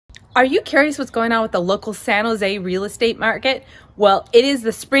Are you curious what's going on with the local San Jose real estate market? Well, it is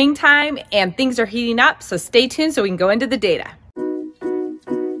the springtime and things are heating up, so stay tuned so we can go into the data.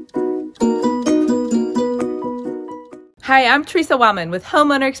 Hi, I'm Theresa Wellman with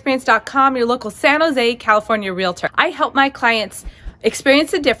HomeownerExperience.com, your local San Jose, California realtor. I help my clients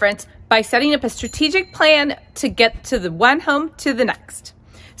experience the difference by setting up a strategic plan to get to the one home to the next.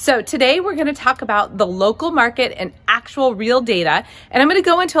 So today we're going to talk about the local market and actual real data, and I'm going to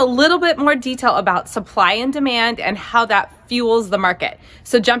go into a little bit more detail about supply and demand and how that fuels the market.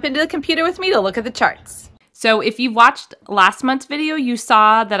 So jump into the computer with me to look at the charts. So if you watched last month's video, you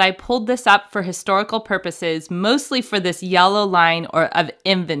saw that I pulled this up for historical purposes, mostly for this yellow line of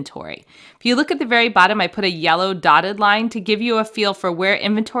inventory. If you look at the very bottom, I put a yellow dotted line to give you a feel for where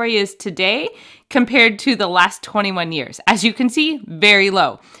inventory is today compared to the last 21 years. As you can see, very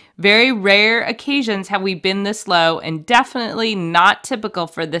low. Very rare occasions have we been this low, and definitely not typical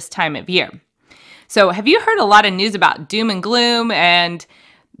for this time of year. So have you heard a lot of news about doom and gloom and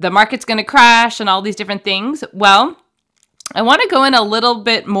the market's going to crash and all these different things? Well, I want to go in a little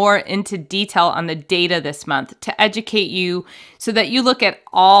bit more into detail on the data this month to educate you so that you look at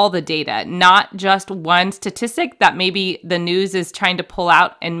all the data, not just one statistic that maybe the news is trying to pull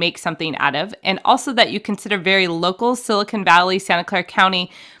out and make something out of, and also that you consider very local Silicon Valley, Santa Clara County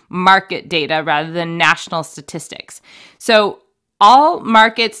market data rather than national statistics. So all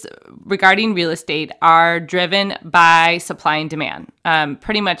markets regarding real estate are driven by supply and demand.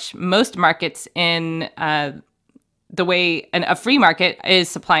 Pretty much most markets in the way a free market is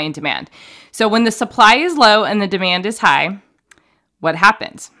supply and demand. So when the supply is low and the demand is high, what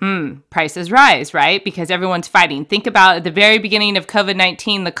happens? Prices rise, right? Because everyone's fighting. Think about at the very beginning of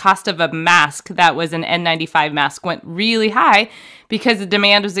COVID-19, the cost of a mask that was an N95 mask went really high because the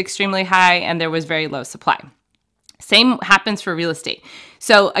demand was extremely high and there was very low supply. Same happens for real estate.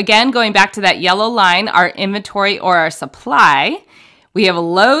 So again, going back to that yellow line, our inventory or our supply, we have a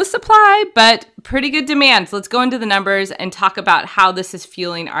low supply, but pretty good demand. So let's go into the numbers and talk about how this is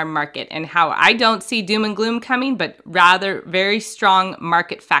fueling our market and how I don't see doom and gloom coming, but rather very strong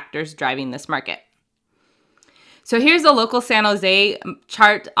market factors driving this market. So here's a local San Jose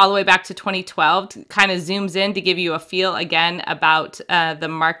chart all the way back to 2012, kind of zooms in to give you a feel again about the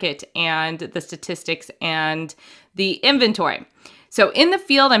market and the statistics and the inventory. So in the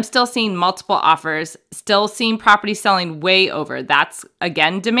field, I'm still seeing multiple offers, still seeing property selling way over. That's,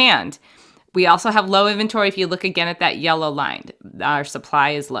 again, demand. We also have low inventory if you look again at that yellow line. Our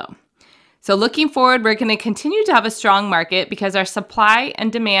supply is low. So looking forward, we're going to continue to have a strong market because our supply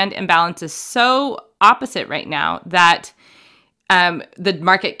and demand imbalance is so opposite right now that the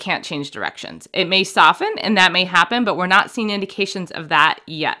market can't change directions. It may soften, and that may happen, but we're not seeing indications of that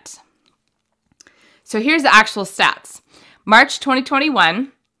yet. So here's the actual stats. March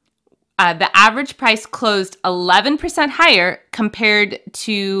 2021, the average price closed 11% higher compared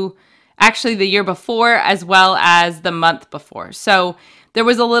to actually the year before as well as the month before. So there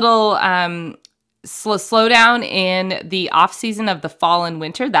was a little slowdown in the off season of the fall and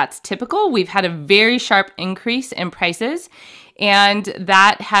winter. That's typical. We've had a very sharp increase in prices, and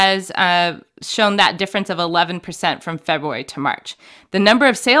that has shown that difference of 11% from February to March. The number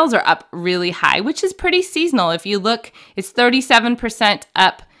of sales are up really high, which is pretty seasonal. If you look, it's 37%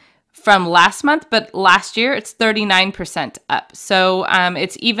 up from last month, but last year it's 39% up. So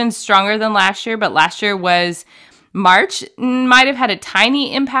it's even stronger than last year, but last year was March might have had a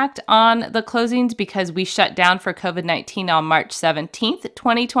tiny impact on the closings because we shut down for COVID-19 on March 17th,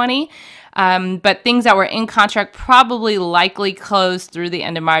 2020. But things that were in contract probably likely closed through the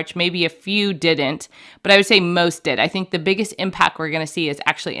end of March. Maybe a few didn't, but I would say most did. I think the biggest impact we're going to see is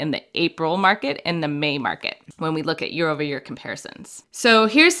actually in the April market and the May market when we look at year-over-year comparisons. So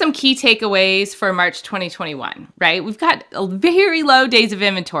here's some key takeaways for March 2021, right? We've got very low days of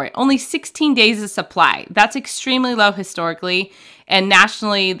inventory, only 16 days of supply. That's extremely low historically, and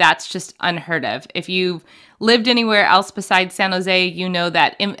nationally, that's just unheard of. If you've lived anywhere else besides San Jose, you know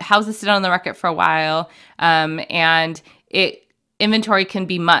that houses sit on the market for a while, and inventory can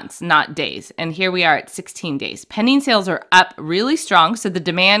be months, not days. And here we are at 16 days. Pending sales are up really strong, so the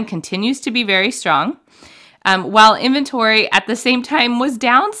demand continues to be very strong. While inventory at the same time was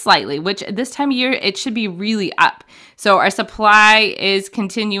down slightly, which at this time of year, it should be really up. So our supply is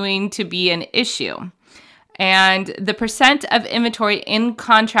continuing to be an issue. And the percent of inventory in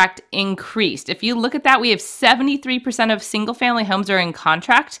contract increased. If you look at that, we have 73% of single family homes are in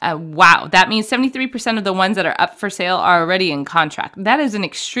contract. Wow, that means 73% of the ones that are up for sale are already in contract. That is an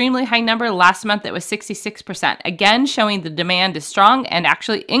extremely high number. Last month it was 66%. Again, showing the demand is strong and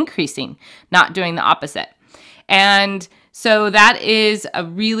actually increasing, not doing the opposite. And So that is a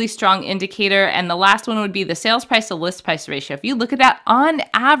really strong indicator. And the last one would be the sales price to list price ratio. If you look at that, on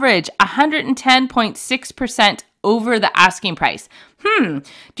average, 110.6% over the asking price. Do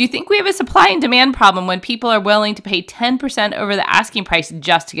you think we have a supply and demand problem when people are willing to pay 10% over the asking price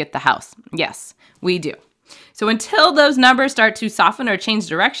just to get the house? Yes, we do. So until those numbers start to soften or change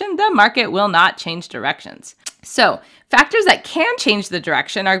direction, the market will not change directions. So factors that can change the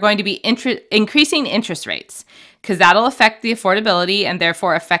direction are going to be increasing interest rates, because that'll affect the affordability and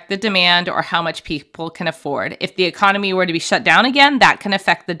therefore affect the demand or how much people can afford. If the economy were to be shut down again, that can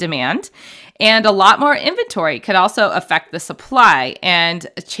affect the demand. And a lot more inventory could also affect the supply and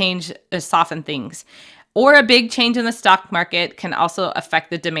soften things. Or a big change in the stock market can also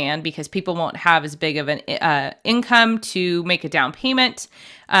affect the demand because people won't have as big of an income to make a down payment,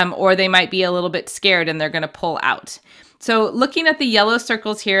 or they might be a little bit scared and they're going to pull out. So looking at the yellow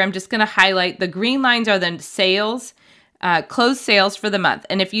circles here, I'm just going to highlight the green lines are the sales, closed sales for the month.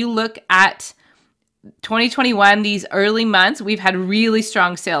 And if you look at 2021, these early months, we've had really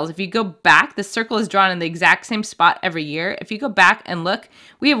strong sales. If you go back, the circle is drawn in the exact same spot every year. If you go back and look,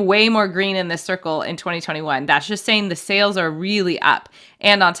 we have way more green in this circle in 2021. That's just saying the sales are really up.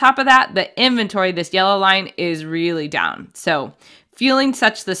 And on top of that, the inventory, this yellow line, is really down. So fueling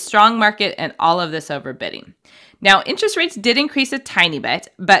such the strong market and all of this overbidding. Now, interest rates did increase a tiny bit,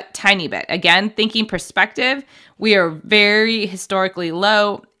 but tiny bit. Again, thinking perspective, we are very historically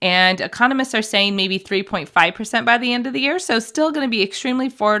low, and economists are saying maybe 3.5% by the end of the year. So still going to be extremely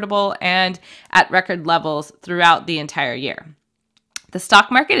affordable and at record levels throughout the entire year. The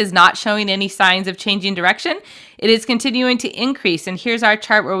stock market is not showing any signs of changing direction. It is continuing to increase. And here's our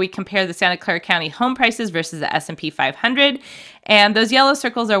chart where we compare the Santa Clara County home prices versus the S&P 500. And those yellow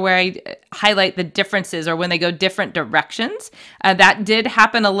circles are where I highlight the differences or when they go different directions. That did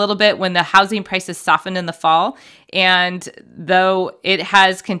happen a little bit when the housing prices softened in the fall. And though it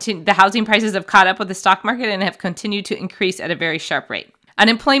has continued, the housing prices have caught up with the stock market and have continued to increase at a very sharp rate.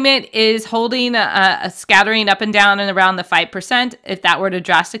 Unemployment is holding a scattering up and down and around the 5%. If that were to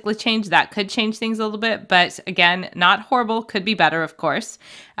drastically change, that could change things a little bit. But again, not horrible, could be better, of course.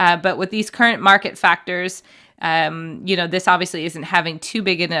 But with these current market factors, this obviously isn't having too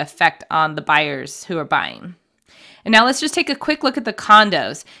big an effect on the buyers who are buying. And now let's just take a quick look at the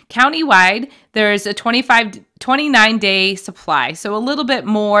condos. Countywide, there's a 29-day supply, so a little bit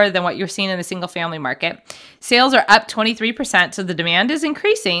more than what you're seeing in the single-family market. Sales are up 23%, so the demand is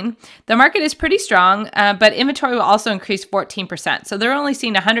increasing. The market is pretty strong, but inventory will also increase 14%. So they're only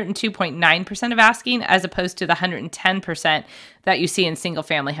seeing 102.9% of asking as opposed to the 110% that you see in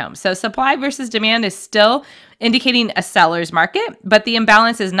single-family homes. So supply versus demand is still indicating a seller's market, but the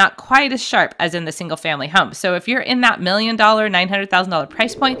imbalance is not quite as sharp as in the single-family home. So if you're in that $1 million, $900,000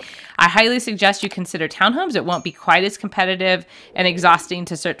 price point, I highly suggest you consider townhomes. It won't be quite as competitive and exhausting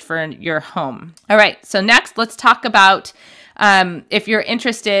to search for your home. All right, so next let's talk about if you're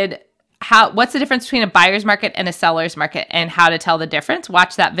interested, what's the difference between a buyer's market and a seller's market and how to tell the difference.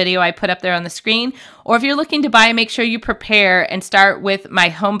 Watch that video I put up there on the screen. Or if you're looking to buy, make sure you prepare and start with my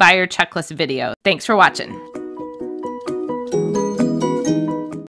home buyer checklist video. Thanks for watching.